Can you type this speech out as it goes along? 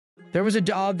There was a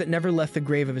dog that never left the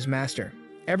grave of his master.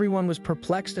 Everyone was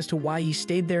perplexed as to why he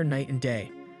stayed there night and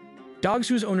day. Dogs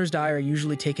whose owners die are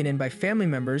usually taken in by family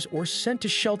members or sent to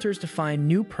shelters to find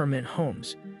new permanent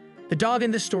homes. The dog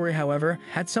in this story, however,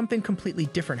 had something completely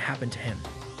different happen to him.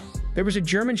 There was a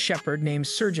German shepherd named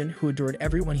Sergeant who adored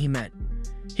everyone he met.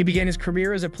 He began his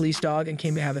career as a police dog and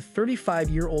came to have a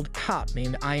 35-year-old cop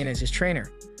named Ian as his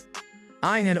trainer.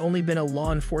 Ian had only been a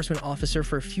law enforcement officer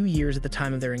for a few years at the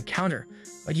time of their encounter,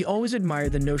 but he always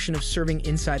admired the notion of serving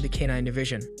inside the canine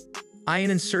division. Ian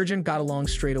and Sergeant got along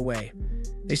straight away.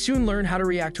 They soon learned how to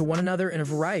react to one another in a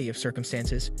variety of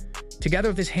circumstances. Together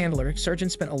with his handler,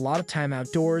 Sergeant spent a lot of time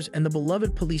outdoors, and the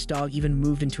beloved police dog even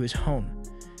moved into his home.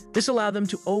 This allowed them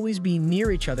to always be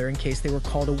near each other in case they were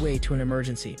called away to an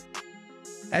emergency.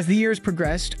 As the years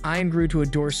progressed, Ian grew to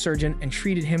adore Sergeant and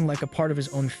treated him like a part of his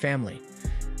own family.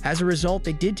 As a result,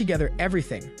 they did together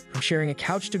everything, from sharing a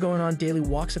couch to going on daily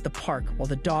walks at the park while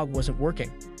the dog wasn't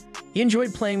working. He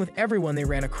enjoyed playing with everyone they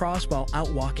ran across while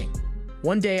out walking.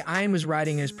 One day, Ian was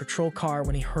riding in his patrol car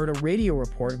when he heard a radio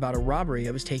report about a robbery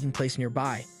that was taking place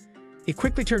nearby. He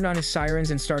quickly turned on his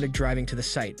sirens and started driving to the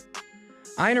site.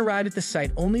 Ian arrived at the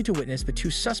site only to witness the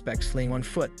two suspects fleeing on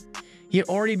foot. He had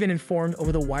already been informed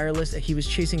over the wireless that he was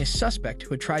chasing a suspect who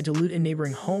had tried to loot a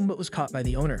neighboring home but was caught by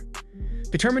the owner.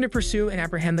 Determined to pursue and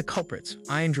apprehend the culprits,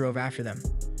 Ian drove after them.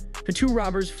 The two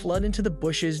robbers fled into the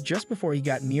bushes just before he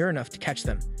got near enough to catch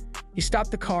them. He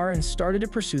stopped the car and started to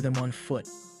pursue them on foot.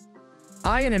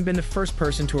 Ian had been the first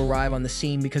person to arrive on the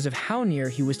scene because of how near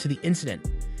he was to the incident.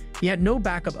 He had no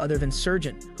backup other than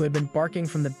Sergeant, who had been barking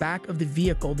from the back of the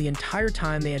vehicle the entire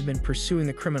time they had been pursuing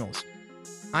the criminals.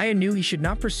 Ian knew he should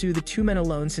not pursue the two men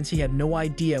alone since he had no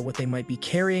idea what they might be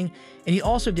carrying, and he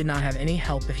also did not have any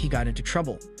help if he got into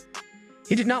trouble.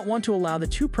 He did not want to allow the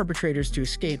two perpetrators to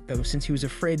escape, though, since he was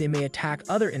afraid they may attack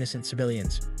other innocent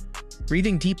civilians.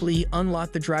 Breathing deeply, he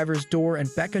unlocked the driver's door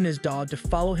and beckoned his dog to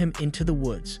follow him into the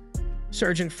woods.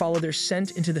 Sergeant followed their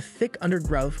scent into the thick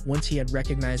undergrowth once he had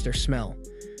recognized their smell.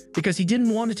 Because he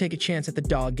didn't want to take a chance at the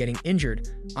dog getting injured,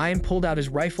 Ian pulled out his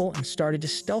rifle and started to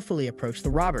stealthily approach the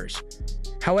robbers.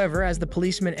 However, as the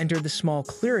policeman entered the small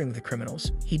clearing with the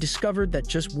criminals, he discovered that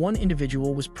just one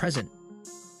individual was present.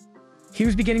 He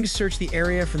was beginning to search the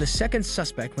area for the second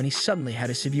suspect when he suddenly had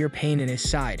a severe pain in his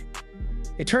side.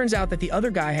 It turns out that the other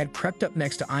guy had crept up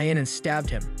next to Ian and stabbed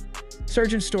him.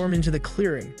 Sergeant stormed into the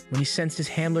clearing when he sensed his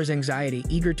handler's anxiety,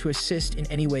 eager to assist in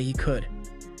any way he could.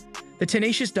 The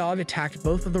tenacious dog attacked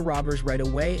both of the robbers right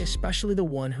away, especially the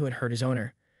one who had hurt his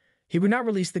owner. He would not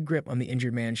release the grip on the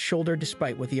injured man's shoulder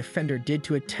despite what the offender did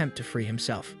to attempt to free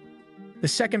himself. The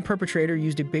second perpetrator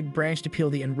used a big branch to peel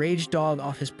the enraged dog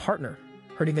off his partner,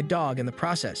 hurting the dog in the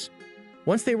process.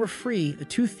 Once they were free, the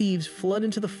two thieves fled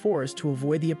into the forest to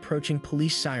avoid the approaching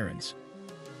police sirens.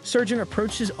 Sergeant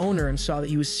approached his owner and saw that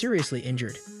he was seriously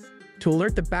injured. To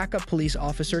alert the backup police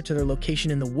officer to their location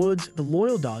in the woods, the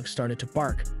loyal dog started to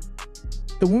bark.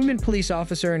 The wounded police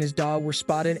officer and his dog were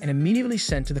spotted and immediately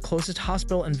sent to the closest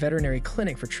hospital and veterinary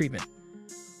clinic for treatment.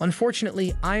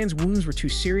 Unfortunately, Ian's wounds were too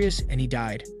serious and he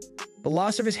died. The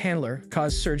loss of his handler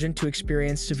caused Sergeant to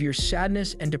experience severe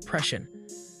sadness and depression.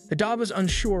 The dog was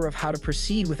unsure of how to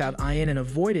proceed without Ian and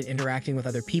avoided interacting with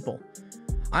other people.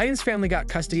 Ian's family got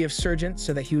custody of Sergeant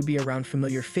so that he would be around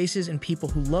familiar faces and people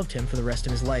who loved him for the rest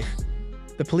of his life.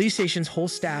 The police station's whole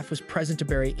staff was present to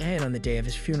bury Ian on the day of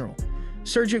his funeral.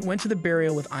 Sergeant went to the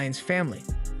burial with Ian's family,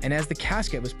 and as the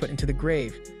casket was put into the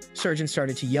grave, Sergeant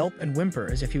started to yelp and whimper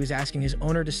as if he was asking his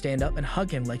owner to stand up and hug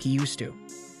him like he used to.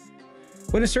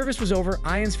 When the service was over,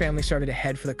 Ian's family started to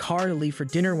head for the car to leave for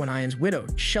dinner when Ian's widow,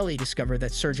 Shelley, discovered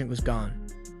that Sergeant was gone.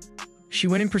 She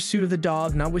went in pursuit of the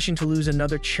dog, not wishing to lose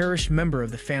another cherished member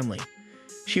of the family.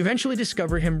 She eventually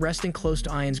discovered him resting close to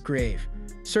Ian's grave.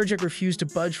 Sergeant refused to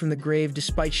budge from the grave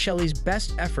despite Shelley's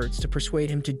best efforts to persuade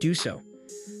him to do so.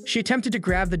 She attempted to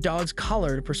grab the dog's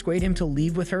collar to persuade him to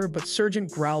leave with her, but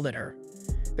Sergeant growled at her.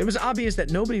 It was obvious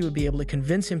that nobody would be able to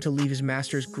convince him to leave his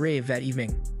master's grave that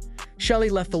evening. Shelley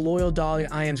left the loyal dog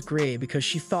at Ian's grave because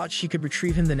she thought she could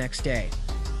retrieve him the next day.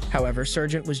 However,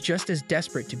 Sergeant was just as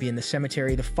desperate to be in the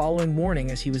cemetery the following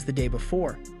morning as he was the day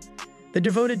before. The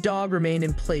devoted dog remained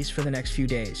in place for the next few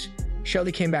days.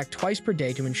 Shelley came back twice per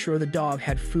day to ensure the dog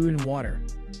had food and water.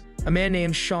 A man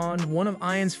named Sean, one of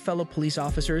Ian's fellow police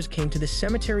officers, came to the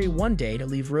cemetery one day to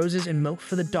leave roses and milk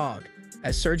for the dog,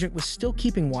 as Sergeant was still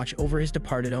keeping watch over his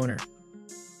departed owner.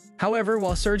 However,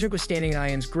 while Sergeant was standing at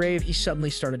Ian's grave, he suddenly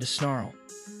started to snarl.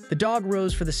 The dog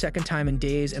rose for the second time in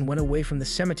days and went away from the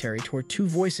cemetery toward two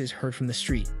voices heard from the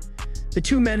street. The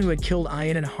two men who had killed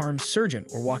Ian and harmed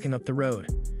Sergeant were walking up the road.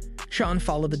 Sean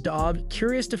followed the dog,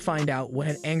 curious to find out what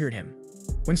had angered him.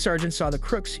 When Sergeant saw the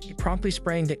crooks, he promptly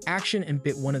sprang into action and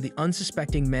bit one of the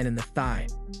unsuspecting men in the thigh.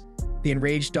 The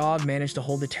enraged dog managed to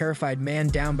hold the terrified man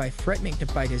down by threatening to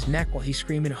bite his neck while he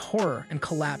screamed in horror and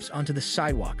collapsed onto the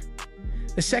sidewalk.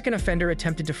 The second offender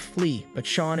attempted to flee, but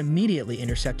Sean immediately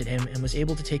intercepted him and was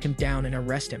able to take him down and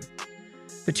arrest him.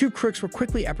 The two crooks were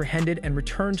quickly apprehended and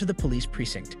returned to the police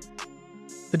precinct.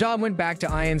 The dog went back to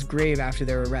Ian's grave after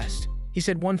their arrest. He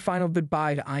said one final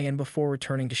goodbye to Ian before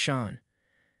returning to Sean.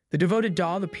 The devoted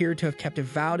dog appeared to have kept a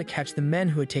vow to catch the men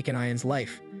who had taken Ian's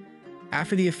life.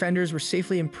 After the offenders were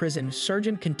safely imprisoned,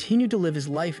 Sergeant continued to live his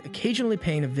life, occasionally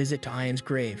paying a visit to Ian's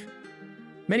grave.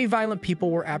 Many violent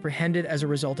people were apprehended as a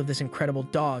result of this incredible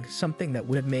dog, something that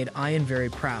would have made Ian very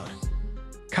proud.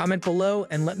 Comment below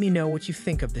and let me know what you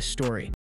think of this story.